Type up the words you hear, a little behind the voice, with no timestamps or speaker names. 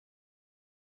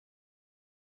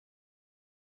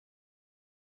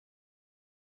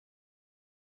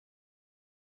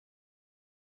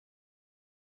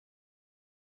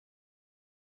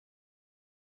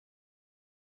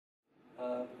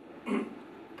Uh,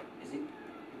 is it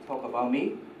talk about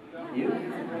me? You?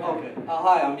 Okay.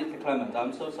 Hi, I'm Mr. Clement.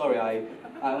 I'm so sorry. I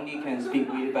only can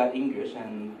speak really bad English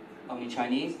and only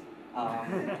Chinese.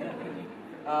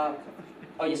 Oh,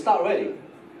 you start already?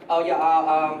 Oh yeah.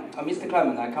 I'm Mr.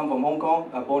 Clement. I come from Hong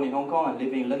Kong. Born in Hong Kong and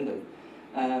living in London.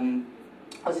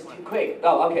 Oh, it's too quick.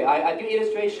 Oh, okay. I do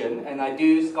illustration and I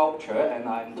do sculpture and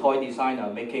I'm toy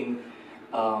designer, making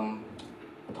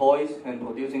toys and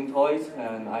producing toys,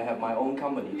 and I have my own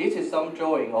company. This is some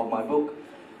drawing of my book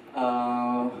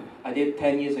I did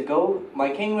 10 years ago.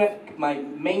 My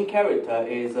main character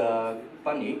is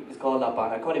bunny. It's called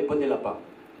Laban. I call it Buddhi Laban.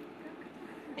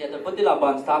 Yeah, the Buddhi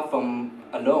Laban starts from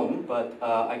alone, but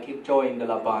I keep drawing the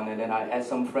Laban and then I add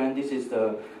some friend. This is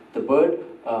the bird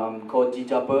called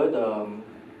Jija bird.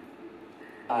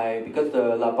 Because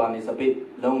the Laban is a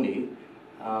bit lonely,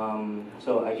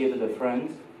 so I give it a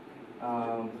friend.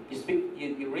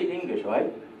 You read English,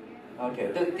 right?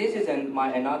 Okay. This is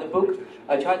another book.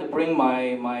 I try to bring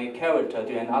my character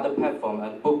to another platform,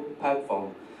 a book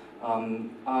platform.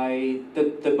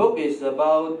 The book is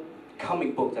about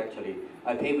comic books actually.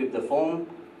 I pay with the phone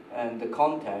and the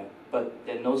contact, but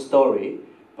there's no story,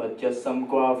 but just some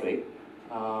graphic.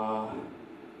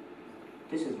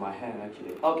 This is my hand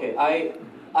actually. Okay.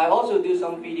 I also do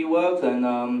some 3D works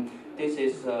and. This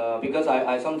is because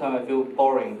I sometimes I feel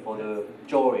boring for the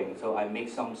drawing, so I make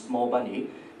some small bunny.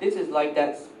 This is like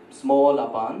that small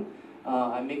Laban.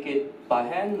 I make it by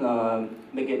hand,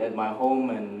 make it at my home,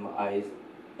 and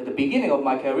at the beginning of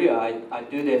my career, I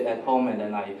do that at home and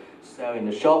then I sell in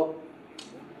the shop.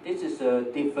 This is a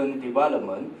different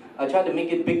development. I try to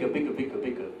make it bigger.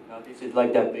 Now this is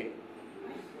like that big.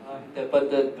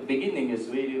 But the beginning is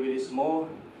really small.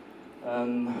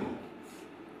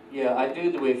 Yeah, I do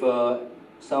it with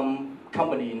some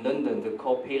company in London, they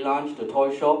call Pecha, the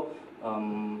toy shop,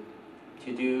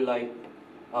 to do like,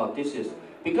 this is,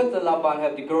 because the Laban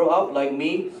have to grow up like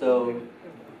me, so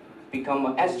become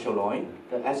an astroloid,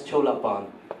 the astro Laban.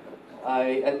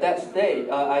 At that stage,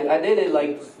 I did it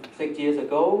like 6 years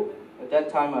ago. At that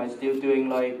time, I still doing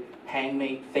like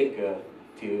handmade figure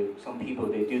to some people,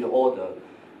 they do the order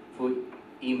through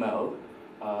email.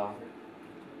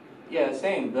 Yeah,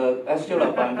 same. The astro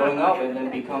Laban going up and then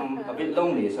become a bit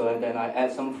lonely. So and then I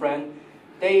add some friend.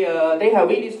 They have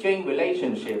really strange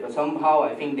relationship. Somehow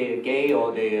I think they're gay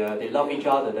or they love each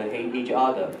other, they hate each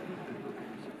other.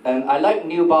 And I like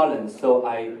New Balance, so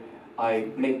I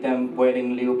make them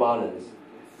wearing New Balance.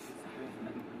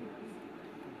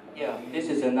 Yeah, this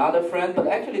is another friend, but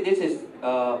actually this is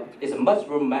a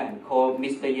mushroom man called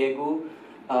Mr. Yegu.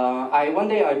 One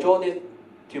day I draw this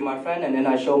to my friend and then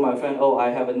I show my friend, oh, I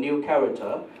have a new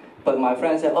character. But my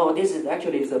friend said, oh, this is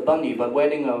actually it's a bunny but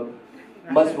wearing a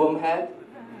mushroom hat.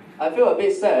 I feel a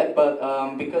bit sad, but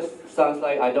because sounds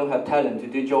like I don't have talent to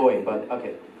do drawing, but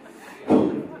okay.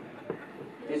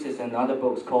 This is another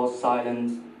book called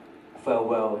Silence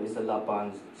Farewell. It's a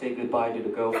Laban. Say goodbye to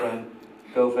the girlfriend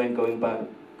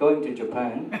going to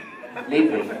Japan,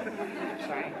 leaving.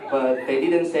 But they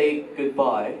didn't say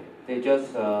goodbye, they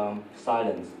just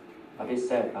silence. A bit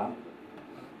sad, huh?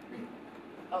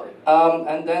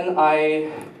 And then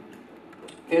a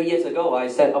few years ago, I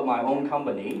set up my own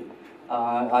company.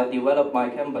 I developed my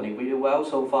company really well.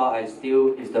 So far, I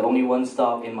still is the only one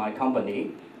staff in my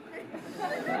company.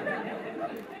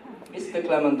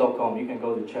 MrClement.com, you can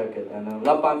go to check it. And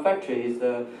Laban Factory is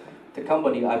the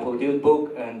company I produce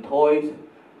books and toys.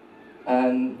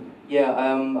 And yeah,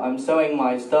 I'm selling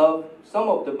my stuff. Some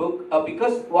of the book,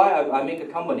 because why I make a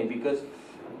company, because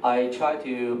I try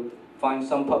to find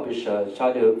some publishers,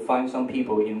 try to find some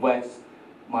people invest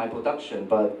my production,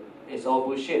 but it's all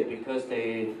bullshit because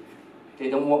they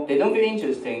don't feel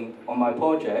interesting on my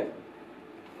project,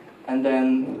 and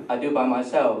then I do by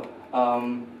myself.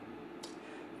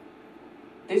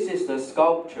 This is the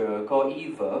sculpture called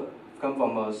Eva, come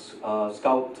from a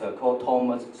sculptor called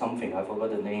Thomas something, I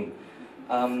forgot the name.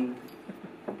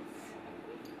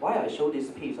 Why I show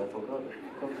this piece, I forgot.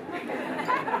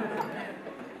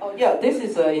 Oh yeah, this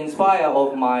is inspired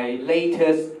of my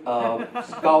latest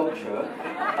sculpture.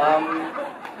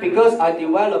 Because I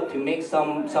developed to make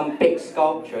some big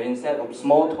sculpture instead of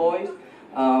small toys.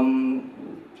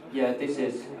 Yeah, this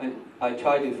is, I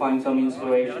try to find some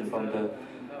inspiration from the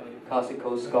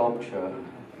classical sculpture.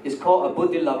 It's called a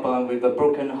Buddhi Laban with a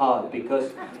broken heart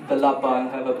because the Laban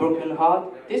have a broken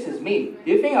heart. This is me.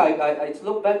 Do you think I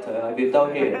look better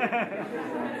without hair?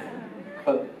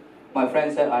 But my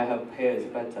friend said I have hair is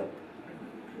better.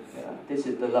 Yeah, this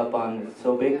is the Laban, it's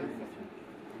so big.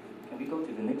 Can we go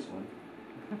to the next one?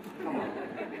 Come on.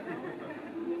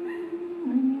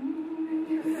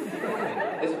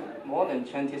 It's more than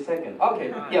 20 seconds.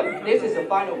 Okay, yeah, this is the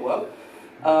final work.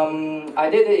 I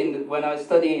did it when I was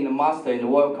studying in the master in the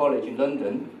Royal College in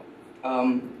London.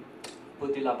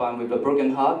 Put the laban with a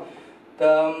broken heart.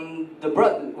 The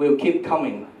blood will keep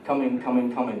coming.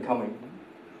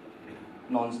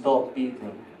 Non-stop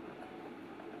beating.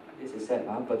 This is sad,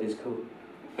 huh? But it's cool.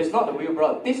 It's not the real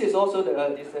blood. This is also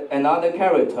another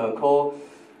character called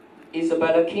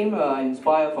Isabella Kim,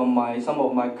 inspired from some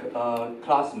of my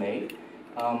classmates,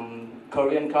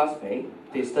 Korean classmates.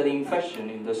 They're studying fashion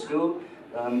in the school.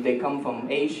 They come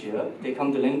from Asia. They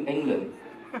come to England.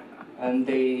 And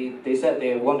they said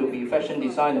they want to be fashion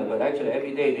designer, but actually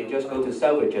every day they just go to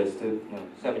Selvages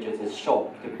Selvages is shop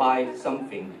to buy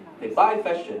something. They buy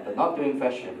fashion, but not doing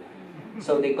fashion.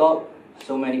 So they got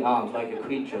so many arms, like a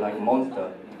creature, like a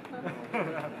monster.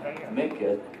 Make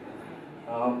it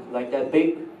like that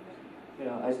big.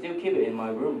 I still keep it in my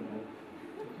room.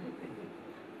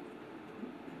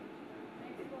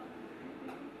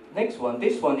 Next one.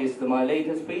 This one is my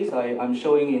latest piece. I'm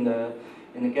showing in the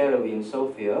gallery in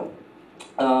Sofia.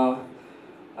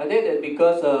 I did it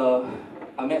because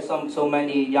I met so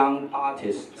many young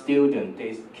artists, students.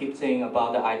 They keep saying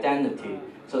about the identity.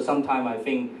 So sometimes I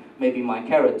think maybe my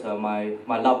character, my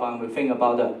laban will think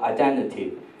about the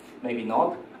identity. Maybe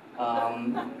not.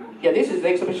 Yeah, this is the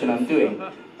exhibition I'm doing.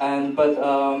 But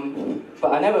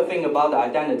I never think about the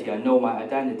identity. I know my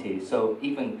identity. So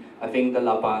even I think the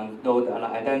laban know the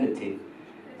identity.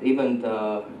 Even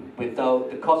without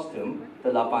the costume,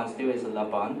 the laban still is a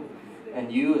laban. And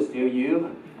you is still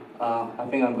you. I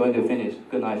think I'm going to finish.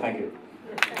 Good night, thank you.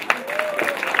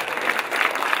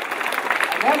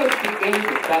 I never speak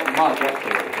English that much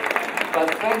actually, but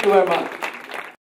thank you very much.